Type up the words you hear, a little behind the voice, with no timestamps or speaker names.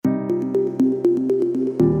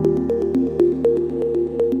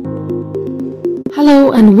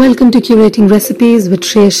Hello and welcome to Curating Recipes with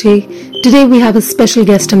Shreeyashi. Today we have a special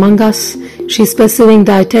guest among us. She's pursuing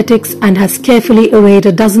dietetics and has carefully arrayed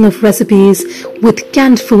a dozen of recipes with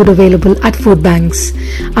canned food available at food banks.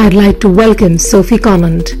 I'd like to welcome Sophie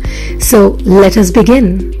Conant. So let us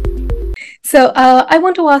begin. So I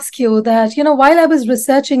want to ask you that, while I was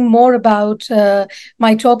researching more about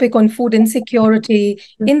my topic on food insecurity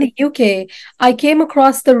in the UK, I came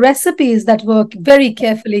across the recipes that were very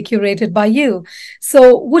carefully curated by you.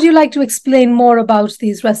 So would you like to explain more about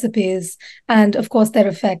these recipes and, of course, their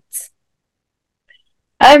effects?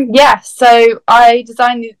 So I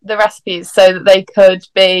designed the recipes so that they could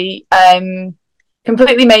be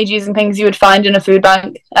completely made using things you would find in a food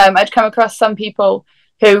bank. I'd come across some people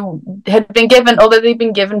who had been given, although they'd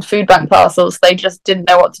been given food bank parcels, they just didn't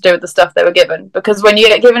know what to do with the stuff they were given. Because when you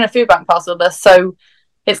get given a food bank parcel,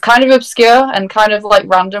 it's kind of obscure and kind of like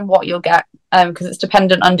random what you'll get, because it's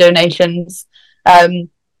dependent on donations. I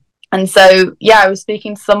was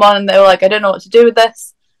speaking to someone and they were like, I don't know what to do with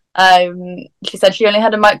this. She said she only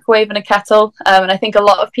had a microwave and a kettle, and I think a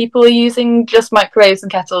lot of people are using just microwaves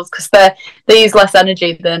and kettles because they use less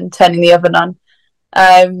energy than turning the oven on.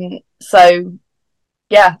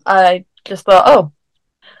 I just thought,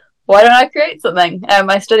 why don't I create something?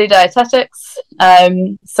 I study dietetics,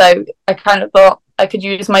 so I kind of thought I could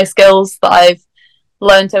use my skills that I've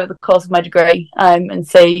learned over the course of my degree, and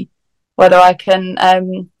see whether I can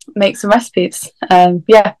make some recipes.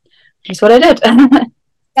 Which is what I did.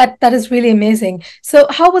 That is really amazing. So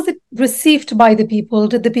how was it received by the people?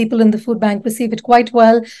 Did the people in the food bank receive it quite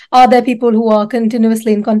well? Are there people who are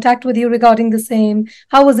continuously in contact with you regarding the same?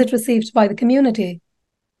 How was it received by the community?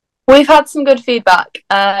 We've had some good feedback.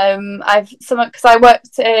 Because I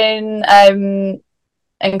worked in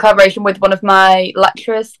collaboration with one of my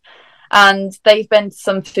lecturers, and they've been to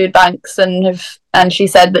some food banks and she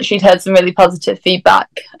said that she'd heard some really positive feedback.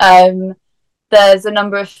 There's a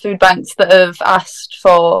number of food banks that have asked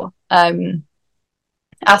for the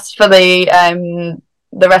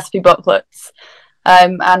recipe booklets,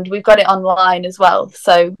 and we've got it online as well.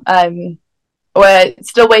 So we're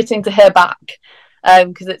still waiting to hear back,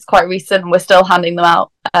 because it's quite recent and we're still handing them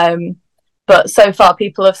out. But so far,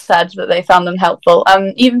 people have said that they found them helpful.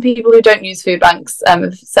 Even people who don't use food banks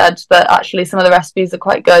have said that actually some of the recipes are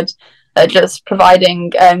quite good at just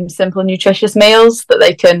providing simple, nutritious meals that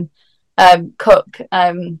they can cook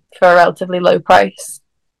for a relatively low price.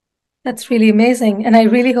 That's really amazing. And I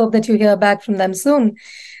really hope that you hear back from them soon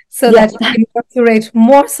so that you can curate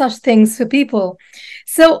more such things for people.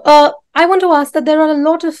 So I want to ask that there are a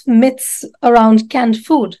lot of myths around canned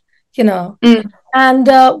food, And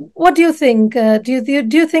what do you think? Do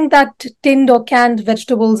you think that tinned or canned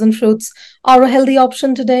vegetables and fruits are a healthy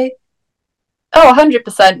option today?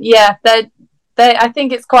 100%. Yeah, I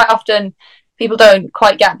think it's quite often people don't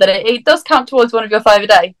quite get that it does count towards one of your 5 a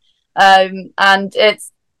day, and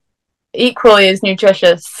it's equally as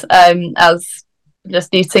nutritious as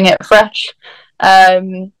just eating it fresh.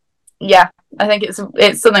 I think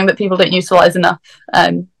it's something that people don't utilize enough.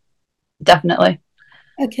 Definitely.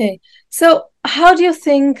 Okay, so how do you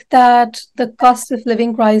think that the cost of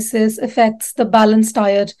living crisis affects the balanced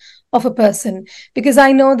diet of a person? Because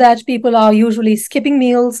I know that people are usually skipping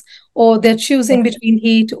meals, or they're choosing between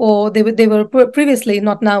heat, or they were previously,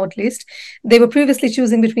 not now at least, they were previously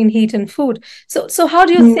choosing between heat and food. So how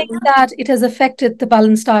do you think that it has affected the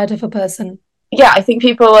balanced diet of a person? Yeah, I think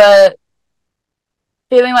people are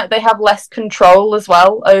feeling like they have less control as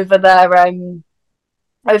well over their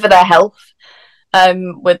health,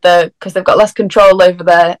 because they've got less control over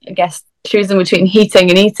their, I guess, choosing between heating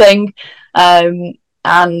and eating.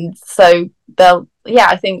 And so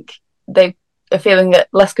I think they are feeling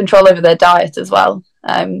less control over their diet as well.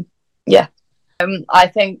 I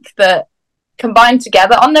think that combined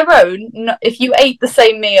together on their own, if you ate the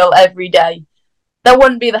same meal every day, that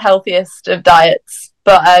wouldn't be the healthiest of diets.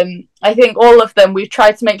 But I think all of them, we've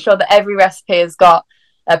tried to make sure that every recipe has got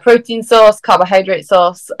a protein source, carbohydrate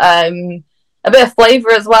source, a bit of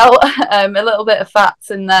flavour as well, a little bit of fats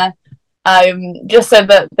in there. Just so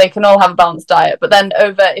that they can all have a balanced diet. But then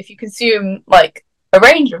if you consume like a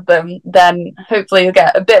range of them, then hopefully you'll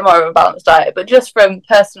get a bit more of a balanced diet. But just from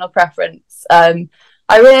personal preference, I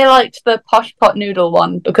really liked the posh pot noodle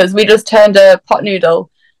one, because we just turned a pot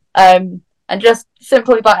noodle, and just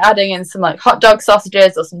simply by adding in some like hot dog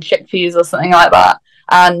sausages or some chickpeas or something like that,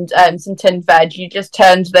 and some tinned veg, you just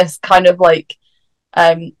turned this kind of like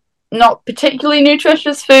not particularly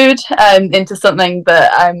nutritious food into something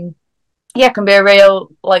that can be a real,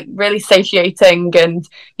 like, really satiating and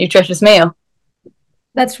nutritious meal.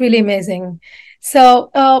 That's really amazing. So,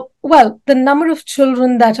 well, the number of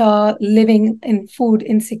children that are living in food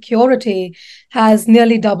insecurity has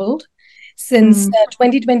nearly doubled. Since Mm,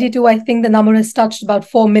 2022, I think the number has touched about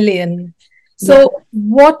 4 million. yeah. So,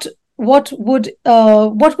 what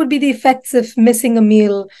would be the effects of missing a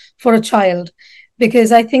meal for a child?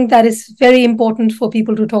 Because I think that is very important for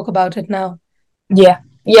people to talk about it now. Yeah,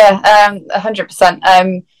 yeah,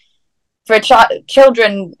 100%. For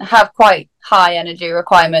children have quite high energy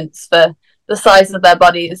requirements for the size of their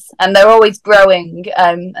bodies, and they're always growing.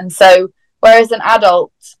 And so, whereas an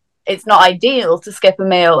adult, it's not ideal to skip a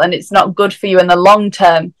meal, and it's not good for you in the long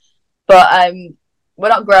term. But we're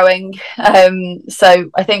not growing,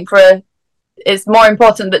 so I think it's more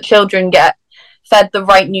important that children get fed the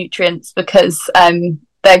right nutrients because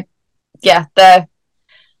they're yeah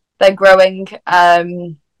they're growing,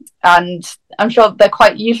 and I'm sure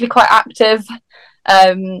they're usually quite active.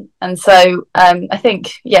 And so I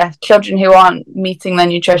think, children who aren't meeting their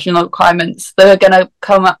nutritional requirements, they're going to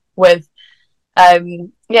come up with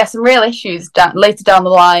some real issues later down the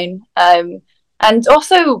line. And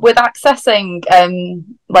also with accessing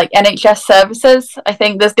like NHS services, I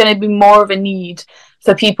think there's going to be more of a need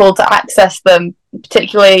for people to access them,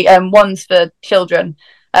 particularly ones for children.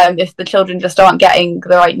 If the children just aren't getting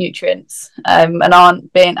the right nutrients and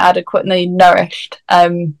aren't being adequately nourished.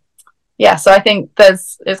 So I think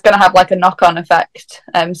it's going to have like a knock-on effect.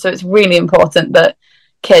 So it's really important that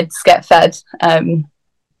kids get fed,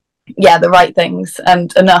 the right things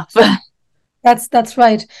and enough. That's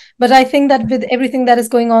right. But I think that with everything that is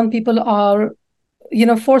going on, people are,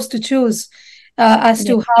 forced to choose as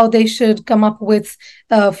Yeah. to how they should come up with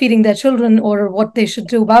feeding their children or what they should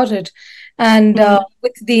do about it. And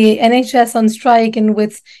with the NHS on strike and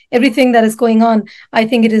with everything that is going on, I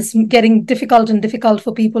think it is getting difficult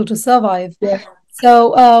for people to survive. Yeah.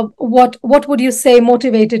 So, what would you say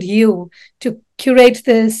motivated you to curate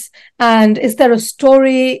this? And is there a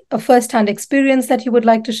story, a first-hand experience that you would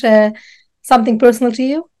like to share? Something personal to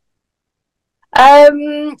you?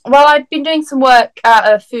 Well, I've been doing some work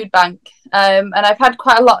at a food bank, and I've had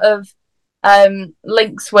quite a lot of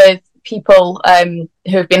links with people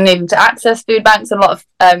who have been needing to access food banks, and a lot of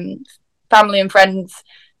family and friends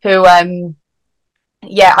who, I've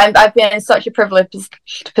been in such a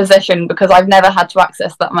privileged position because I've never had to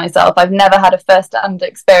access that myself. I've never had a first-hand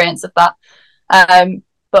experience of that,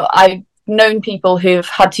 but I've known people who've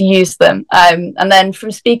had to use them. And then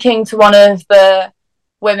from speaking to one of the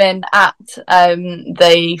women at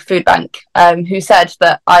the food bank who said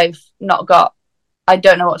that I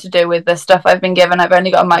don't know what to do with the stuff I've been given. I've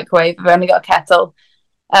only got a microwave, I've only got a kettle.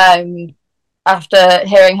 After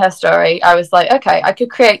hearing her story, I was like, okay, I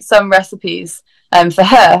could create some recipes for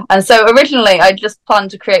her. And so originally I just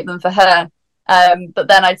planned to create them for her. But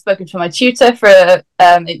then I'd spoken to my tutor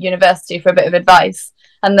at university for a bit of advice.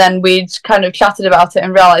 And then we'd kind of chatted about it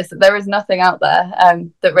and realised that there is nothing out there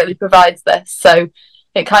that really provides this. So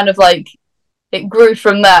it kind of like it grew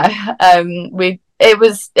from there. It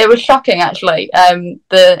was shocking actually.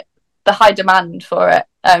 The high demand for it.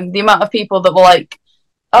 The amount of people that were like,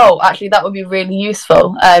 oh, actually that would be really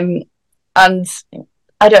useful. And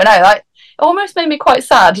I don't know, that almost made me quite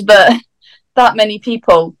sad that many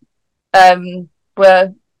people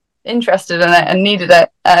were interested in it and needed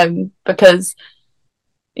it because.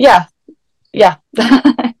 Yeah.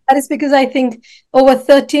 That is because I think over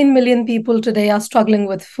 13 million people today are struggling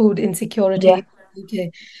with food insecurity in the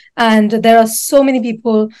UK. And there are so many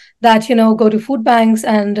people that, go to food banks.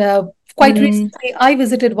 And quite recently, I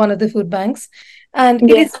visited one of the food banks. And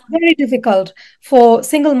it is very difficult for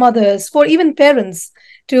single mothers, for even parents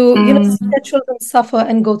to, see their children suffer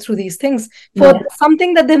and go through these things for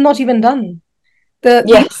something that they've not even done. The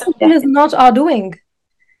children is not our doing.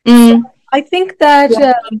 So I think that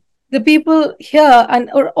the people here and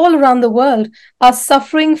all around the world are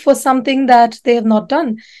suffering for something that they have not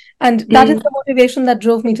done. And that is the motivation that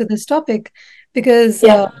drove me to this topic because,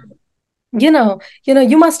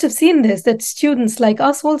 you must have seen this, that students like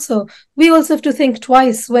us also, we also have to think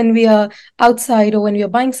twice when we are outside or when we are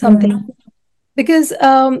buying something. Because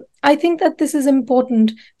I think that this is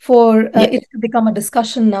important for it to become a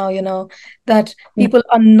discussion now, that people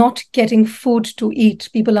are not getting food to eat.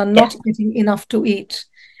 People are not getting enough to eat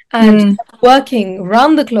and working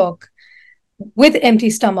round the clock with empty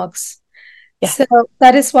stomachs. So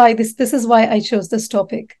that is why this is why I chose this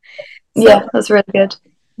topic. So, that's really good.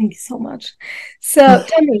 Thank you so much. So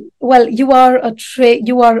tell me, well, you are a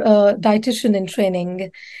dietitian in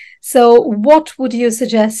training. So what would you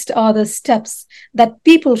suggest are the steps that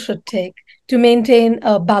people should take to maintain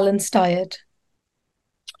a balanced diet?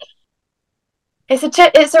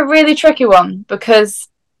 it's a really tricky one, because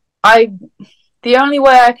the only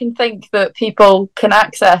way I can think that people can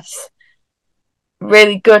access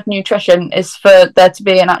really good nutrition is for there to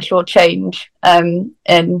be an actual change in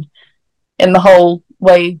the whole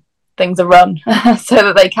way things are run, so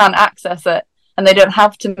that they can access it and they don't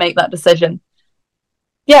have to make that decision.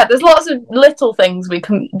 Yeah, there's lots of little things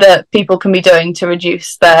that people can be doing to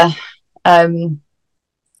reduce their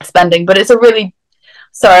spending, but it's a really,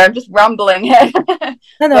 sorry, I'm just rambling here.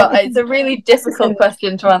 No, but it's a really difficult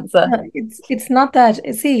question to answer. It's not that.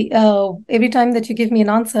 See, every time that you give me an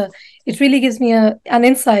answer, it really gives me an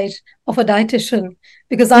insight of a dietitian,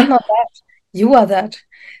 because I'm not that. You are that.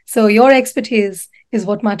 So your expertise is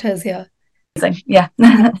what matters here. Yeah.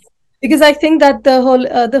 Because I think that the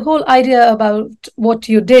whole idea about what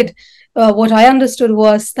you did, what I understood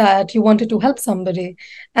was that you wanted to help somebody,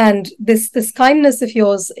 and this kindness of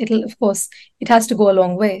yours, it has to go a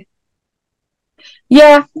long way.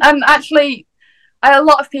 Yeah, and actually, a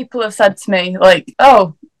lot of people have said to me, like,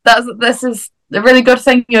 "Oh, this is a really good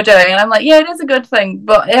thing you're doing," and I'm like, "Yeah, it is a good thing,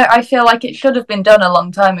 but I feel like it should have been done a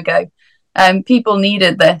long time ago. People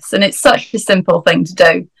needed this, and it's such a simple thing to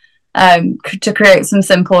do, to create some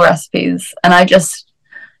simple recipes, and it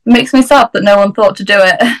makes me sad that no one thought to do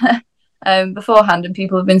it beforehand, and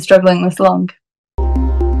people have been struggling this long."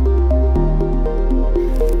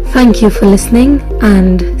 Thank you for listening,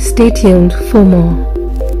 and stay tuned for more.